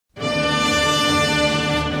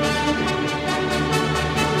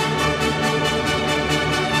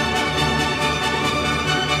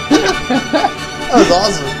was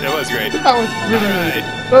awesome. That was great. That was really Alright.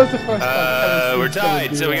 That was the first time. We're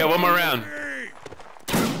tied, so we got one more round.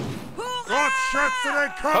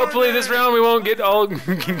 Hopefully this round we won't get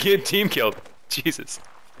team killed. Jesus.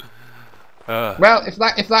 Well, if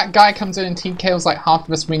that guy comes in and team kills like half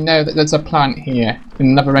of us, we know that there's a plant here and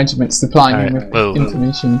another regiment supplying him with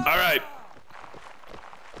information. All right.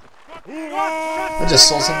 I just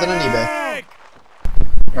sold something on eBay.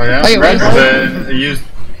 Oh yeah? Hey, Is it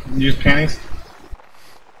used panties?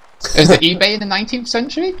 Is it eBay in the 19th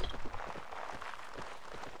century?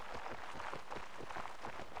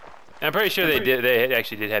 I'm pretty sure they did. They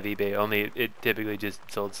actually did have eBay. Only it typically just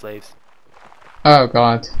sold slaves. Oh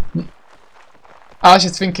god. I was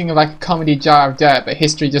just thinking of like a comedy jar of dirt, but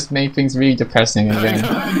history just made things really depressing again.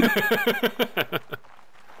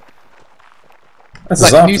 This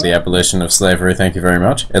is after the abolition of slavery, thank you very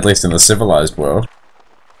much. At least in the civilized world.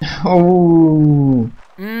 Oh.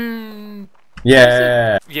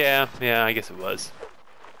 Yeah. Yeah, I guess it was.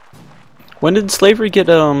 When did slavery get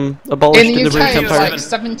abolished In the British UK, it was Empire? like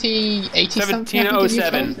 70, 80 something.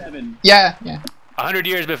 1707. Yeah. 100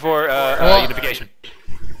 years before unification.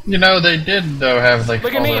 You know, they did though have like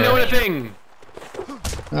Look at me, knowing a thing.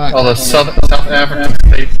 Right. all the South African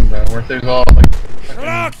states though, weren't they all like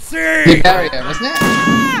Liberia, wasn't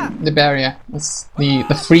it? Liberia. That's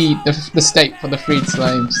the state for the freed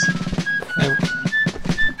slaves.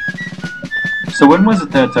 So when was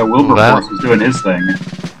it that Wilberforce was doing his thing?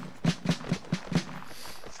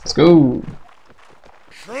 Let's go.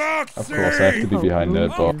 Of course, I have to be behind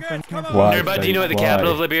Nerdbot. Why? Nerdbot, do you know what the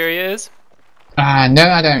capital of Liberia is? No,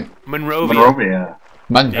 I don't. Monrovia.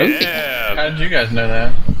 Monrovia? Yeah. How did you guys know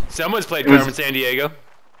that? Someone's played Carmen Sandiego.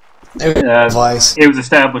 It was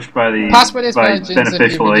established by the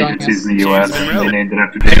beneficial agencies in the U.S. and they named it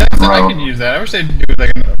after James I Monroe. can use that. I wish they'd do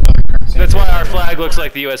like another currency. That's why our flag looks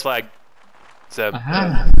like the U.S. flag. So.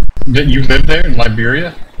 Did you live there in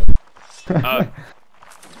Liberia?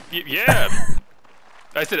 Yeah.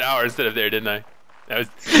 I said our instead of there, didn't I? That was.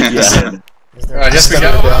 I guess we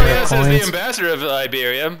got Yes, as the ambassador of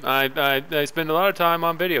Liberia, I spend a lot of time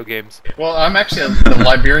on video games. Well, I'm actually the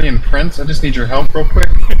Liberian prince. I just need your help real quick.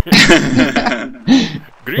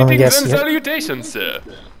 Greetings and salutations, sir.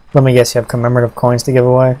 Let me guess, you have commemorative coins to give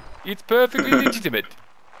away? It's perfectly legitimate.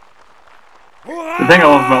 The thing I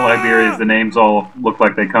love about Liberia is the names all look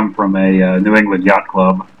like they come from a New England yacht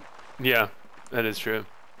club. Yeah, that is true.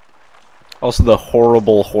 Also, the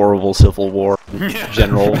horrible civil war,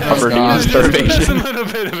 general poverty and starvation. That's a little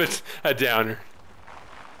bit of a downer.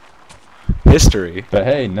 History. But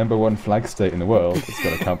hey, #1 flag state in the world. It's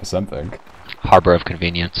got to count for something. Harbor of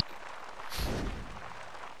convenience.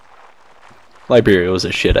 Liberia was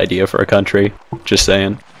a shit idea for a country. Just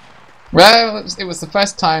saying. Well, it was the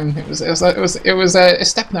first time. It was a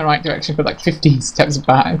step in the right direction, but like 15 steps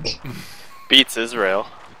back. Beats Israel.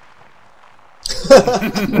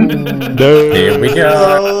 No. Here we go.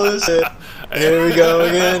 Oh, shit. Here we go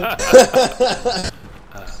again.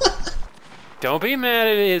 Don't be mad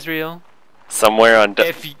at Israel. Somewhere on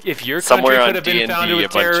if your country could have been founded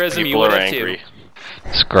with terrorism, you would have too.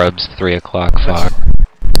 Scrubs 3 o'clock fog.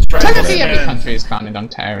 Technically, every country is founded on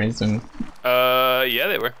terrorism. Yeah,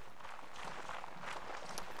 they were.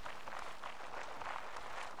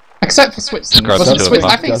 Except for Switzerland. Scrubs 2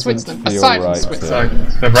 o'clock. I think Switzerland, aside from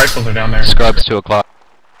Switzerland. The rifles are down there. Scrubs 2 o'clock.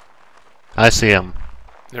 I see them.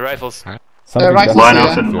 The rifles. Line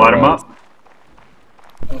up and light them up.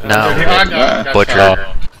 No. Butcher.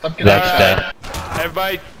 That's dead.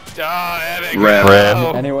 Everybody.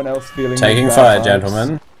 Rev. Anyone else feeling Taking fire,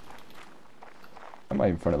 gentlemen. Am I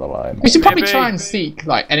in front of the line? We should probably try and seek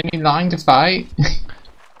like enemy line to fight.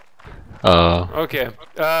 Okay.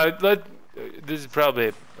 This is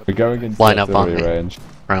probably. We're going into line up on range.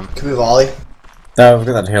 Can we volley? No, we've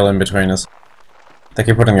got that hill in between us. They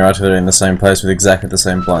keep putting your artillery in the same place with exactly the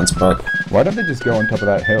same blind spot. Why don't they just go on top of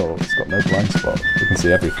that hill? It's got no blind spot. We can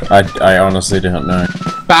see everything. I honestly don't know.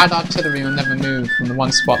 Bad artillery will never move from the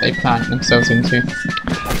one spot they plant themselves into.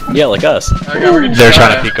 Yeah, like us. They're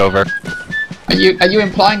trying to peek over. Are you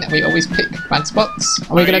implying that we always pick bad spots?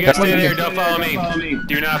 Are we gonna stay there? Don't follow me.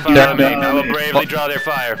 Do not follow me. I will bravely draw their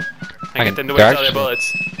fire. I get them to waste all their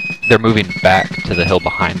bullets. They're moving back to the hill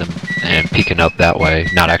behind them and peeking up that way,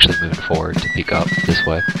 not actually moving forward to peek up this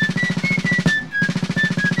way.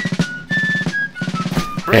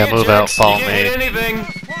 Bring move out, follow me. Anything.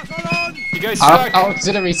 You guys suck. Our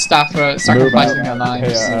auxiliary staff are sacrificing their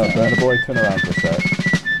lives. Hey, Burner Boy, turn around for a sec.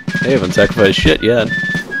 They haven't sacrificed shit yet.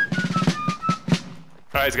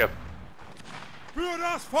 Alright, let's go.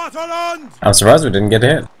 I'm surprised we didn't get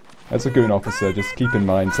hit. As a goon officer, just keep in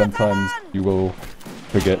mind, sometimes you will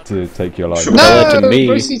forget to take your life. No, to me.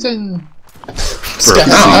 Bruce Eaton. Oh, shit,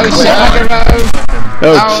 Magaro.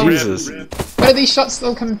 Oh, Jesus. Where are these shots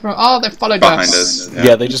still coming from? Oh, they followed us.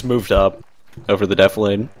 Yeah, they just moved up over the def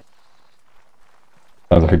lane.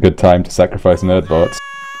 Sounds like a good time to sacrifice nerdbots.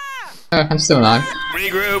 Oh, I'm still alive.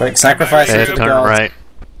 Regroup. Quick, sacrifice it to the turn gods. right.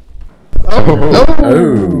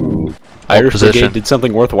 Oh! Irish position. Brigade did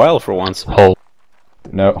something worthwhile for once. Hold.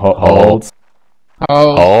 No, hold.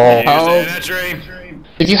 Oh. Oh.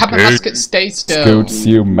 If you have a musket, stay still. Scoots,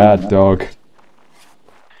 you mad dog.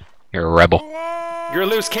 You're a rebel. You're a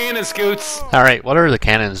loose cannon, Scoots. Alright, what are the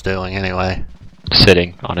cannons doing anyway?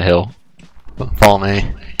 Sitting on a hill. Follow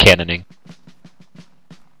me. Cannoning.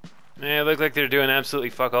 Yeah, it looked like they're doing absolutely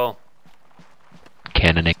fuck all.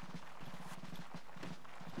 Cannoning. I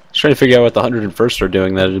was trying to figure out what the 101st are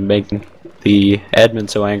doing that is making the admin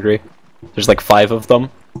so angry. There's like 5 of them,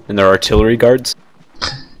 and they're artillery guards.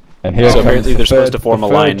 And here So comes apparently the they're supposed to form a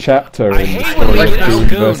line. chapter I in hate when Story they of get Doom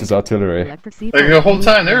outgunned. versus artillery. Like the whole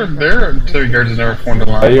time, their artillery guards has never formed a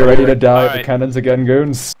line. Are you ready to die at the Alright. cannons again,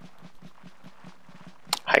 goons?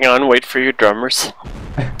 Hang on, wait for your drummers.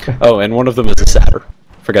 Oh, and one of them is a satyr.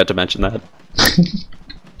 Forgot to mention that.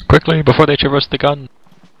 Quickly, before they traverse the gun.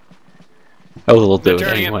 Oh, they'll do it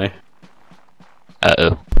turning it. anyway.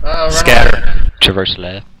 Uh-oh. Run Scatter. Traverse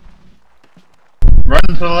left. Run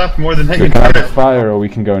to the left more than We hanging can either fire. fire or we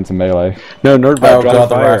can go into melee. No, Nerdbot, Oh draw god,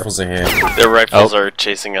 the fire. rifles are here. Their rifles are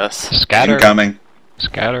chasing us. Scatter. Incoming.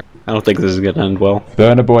 Scatter. I don't think this is gonna end well.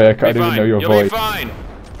 Burner boy, I Be can't even fine. know your You'll voice. be fine.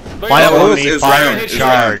 Why Oh, don't it we was fire Ryan, and it was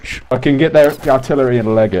charge? I can get their artillery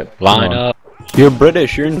and leg it. Come Line on. up. You're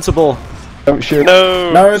British, you're invincible. Don't shoot.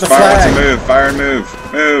 No! No, the Fire flag! and move, fire and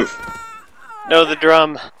move. Move. No, the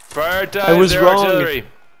drum. Prioritize I was their wrong. artillery.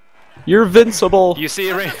 You're invincible. You see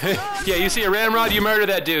a yeah, you see a ramrod, you murder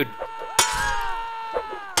that dude.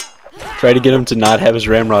 Try to get him to not have his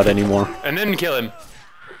ramrod anymore. And then kill him.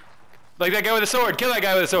 Like that guy with a sword. Kill that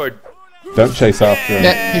guy with a sword. Don't chase after him.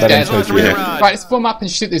 Yeah, he's Let him dead. chase you. Ramrod. Right, let's form up and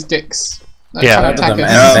shoot those dicks. Let's Yeah. try and attack No,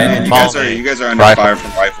 us. No, you guys are under Rifle. fire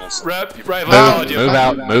from rifles. Rifle. Move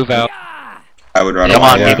out. Move out. I would run Come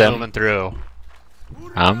away. on, yeah. keep moving through.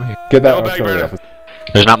 Get that Go back, artillery Burner. officer.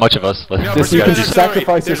 There's not much of us. No, Just you pursue can that just artillery.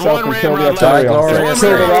 sacrifice There's yourself one and kill the ramrod artillery left. officer. There's Kill one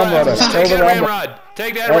the ramrod. ramrod. Take Kill the that ramrod. ramrod.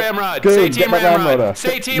 Take that Oh, ramrod. Say Good, team get that ramrod. ramrod.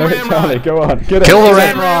 Say team No, Charlie, ramrod. go on. Get him. Kill the Say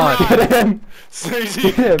ramrod. Get him. Say team.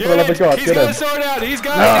 Get him, for the love of God, He's get got him. a sword out. He's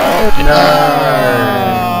got it.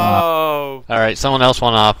 No. Alright, someone else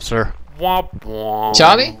want an officer. Womp womp.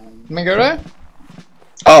 Charlie? Magaro?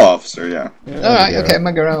 Oh, officer, yeah. Alright, okay,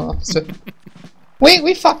 Magaro officer.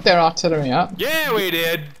 We fucked their artillery up. Yeah, we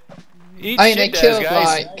did. Eat I mean, they shit, killed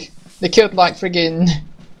guys. like friggin'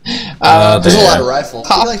 There's a lot of rifles.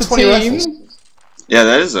 half Like the 20 team. rifles. Yeah,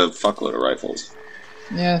 that is a fuckload of rifles.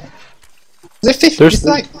 Yeah. Is it 50? There's- It's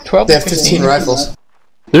like 12 They or have 15 rifles.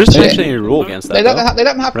 There's actually any rule against that, They don't though. have, they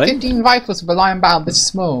don't have right? 15 rifles with a lion barrel this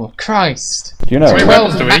small. Christ. You know, How many Well,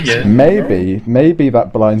 weapons do we get? maybe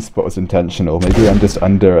that blind spot was intentional. Maybe I'm just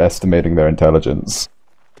underestimating their intelligence.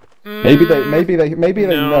 Maybe they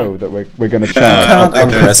know that we're going to You charge. can't over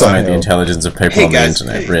underestimate the hill. intelligence of people Hey on the guys,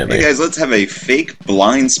 internet, hey really. guys, let's have a fake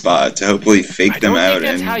blind spot to hopefully fake I them don't out think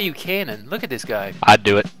that's and how you cannon. Look at this guy. I'd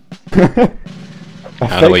do it. A I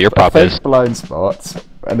don't know what your prop a fake is. blind spot,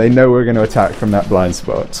 and they know we're going to attack from that blind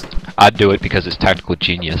spot. I'd do it because it's tactical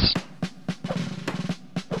genius.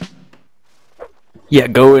 Yeah,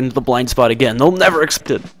 go into the blind spot again. They'll never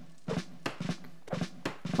expect it.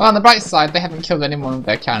 Well, on the bright side, they haven't killed anyone with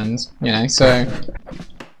their cannons, you know, so...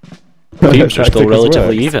 Teams are still Tactic has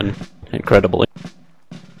relatively worked. even, incredibly.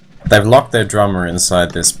 They've locked their drummer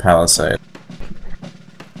inside this palisade.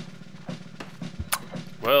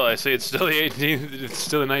 Well, I see it's still the 18th. It's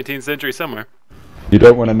still the 19th century somewhere. You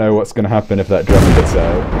don't want to know what's going to happen if that drummer gets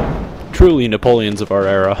out. Truly Napoleons of our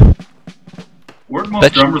era. Weren't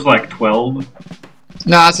most drummers like 12?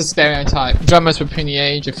 No, that's a stereotype. Drummers were between the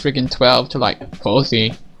age of friggin' 12 to like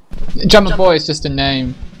 40. Drummer boy is just a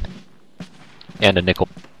name. And a nickel.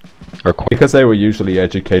 Or quarter. Because they were usually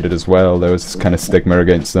educated as well, there was this kind of stigma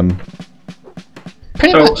against them.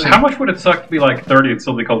 Pretty So, much. how much would it suck to be like 30 and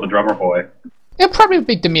still be called the drummer boy? It'll probably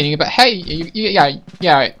be demeaning, but hey,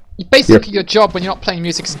 yeah. Basically, your job when you're not playing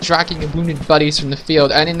music is dragging your wounded buddies from the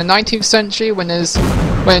field. And in the 19th century, when there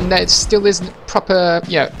still isn't proper,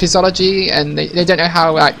 physiology, and they don't know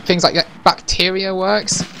how things like bacteria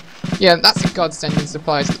works. Yeah, that's a godsend in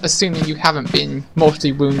supplies, assuming you haven't been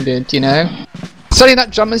mortally wounded, you know. Studying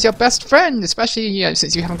that drummer's your best friend, especially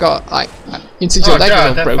since you haven't got since your leg is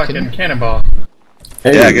all that broken. fucking cannonball.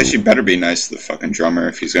 yeah, I guess you better be nice to the fucking drummer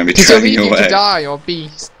if he's gonna be Because he'll dragging leave you you to away. die or be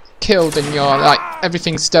killed, and you're like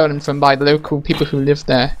everything stolen from by the local people who live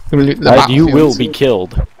there, who loot the battlefields. You will be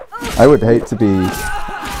killed. I would hate to be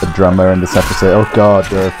a drummer and just have to say, "Oh God,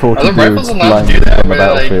 there are 40 Are the rifles dudes allowed flying to do that? from the Where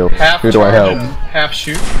they, battlefield. like, half Who do I charge help?" and half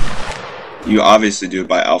shoot. You obviously do it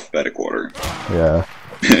by alphabetic order. Yeah.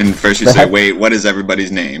 And first you say, wait, what is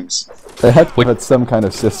everybody's names? They had to have some kind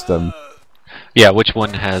of system. Yeah, which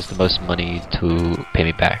one has the most money to pay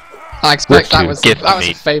me back? I expect that was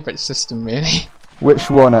a favourite system, really. Which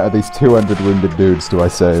one out of these 200 wounded dudes do I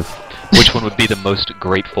save? Which one would be the most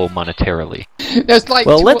grateful monetarily? There's like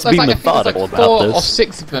let's be like, methodical like about 4 this. or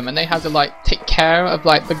 6 of them, and they have to like take care of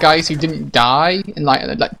like the guys who didn't die in like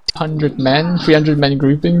 200 men, 300 men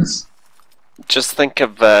groupings. Just think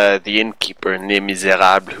of the innkeeper in Les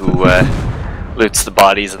Miserables who loots the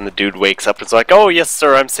bodies, and the dude wakes up and is like, "Oh yes,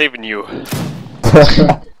 sir, I'm saving you."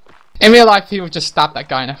 In real life, he would just stab that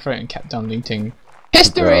guy in the throat and kept on looting.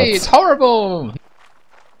 History, it's horrible.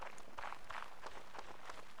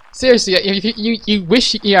 Seriously, you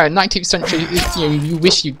wish, yeah, 19th century, you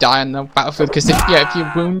wish you die on the battlefield because if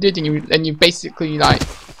you're wounded and you basically like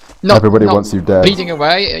everybody wants you dead, bleeding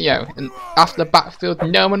away, and after the battlefield,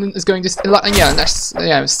 no one is going to,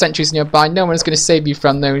 unless centuries nearby, no one is going to save you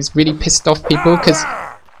from those really pissed off people because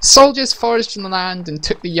soldiers foraged from the land and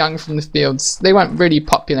took the young from the fields. They weren't really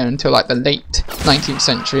popular until like the late 19th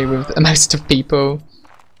century with most of people.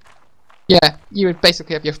 Yeah, you would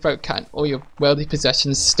basically have your throat cut, all your worldly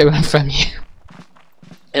possessions stolen from you.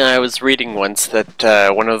 And I was reading once that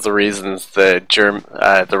one of the reasons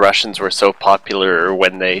the Russians were so popular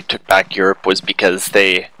when they took back Europe was because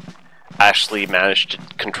they actually managed to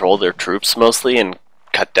control their troops mostly and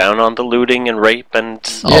cut down on the looting and rape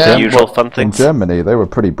and all the usual fun things. In Germany, they were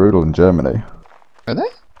pretty brutal in Germany. Were they?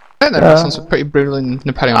 I think the Russians were pretty brutal in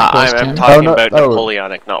Napoleonic Wars. I'm talking about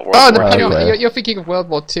Napoleonic, not World War II. Napoleonic. You're thinking of World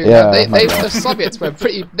War II. Yeah, the Soviets were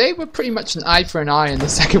pretty much an eye for an eye in the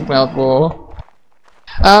Second World War.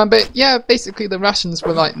 But yeah, basically the Russians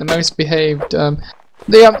were like the most behaved.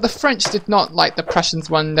 The French did not like the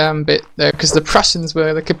Prussians one bit though, because the Prussians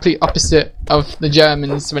were the complete opposite of the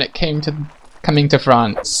Germans when it came to coming to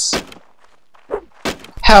France.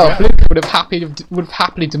 Hell, Luke would have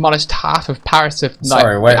happily demolished half of Paris if.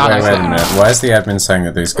 Sorry, wait a minute. Why is the admin saying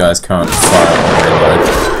that these guys can't fire or reload?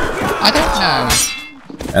 I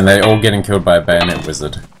don't know. And they're all getting killed by a bayonet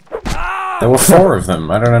wizard. There were 4 of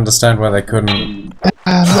them. I don't understand why they couldn't.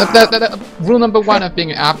 Rule number 1 of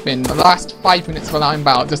being an admin: the last 5 minutes of a line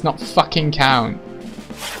battle does not fucking count.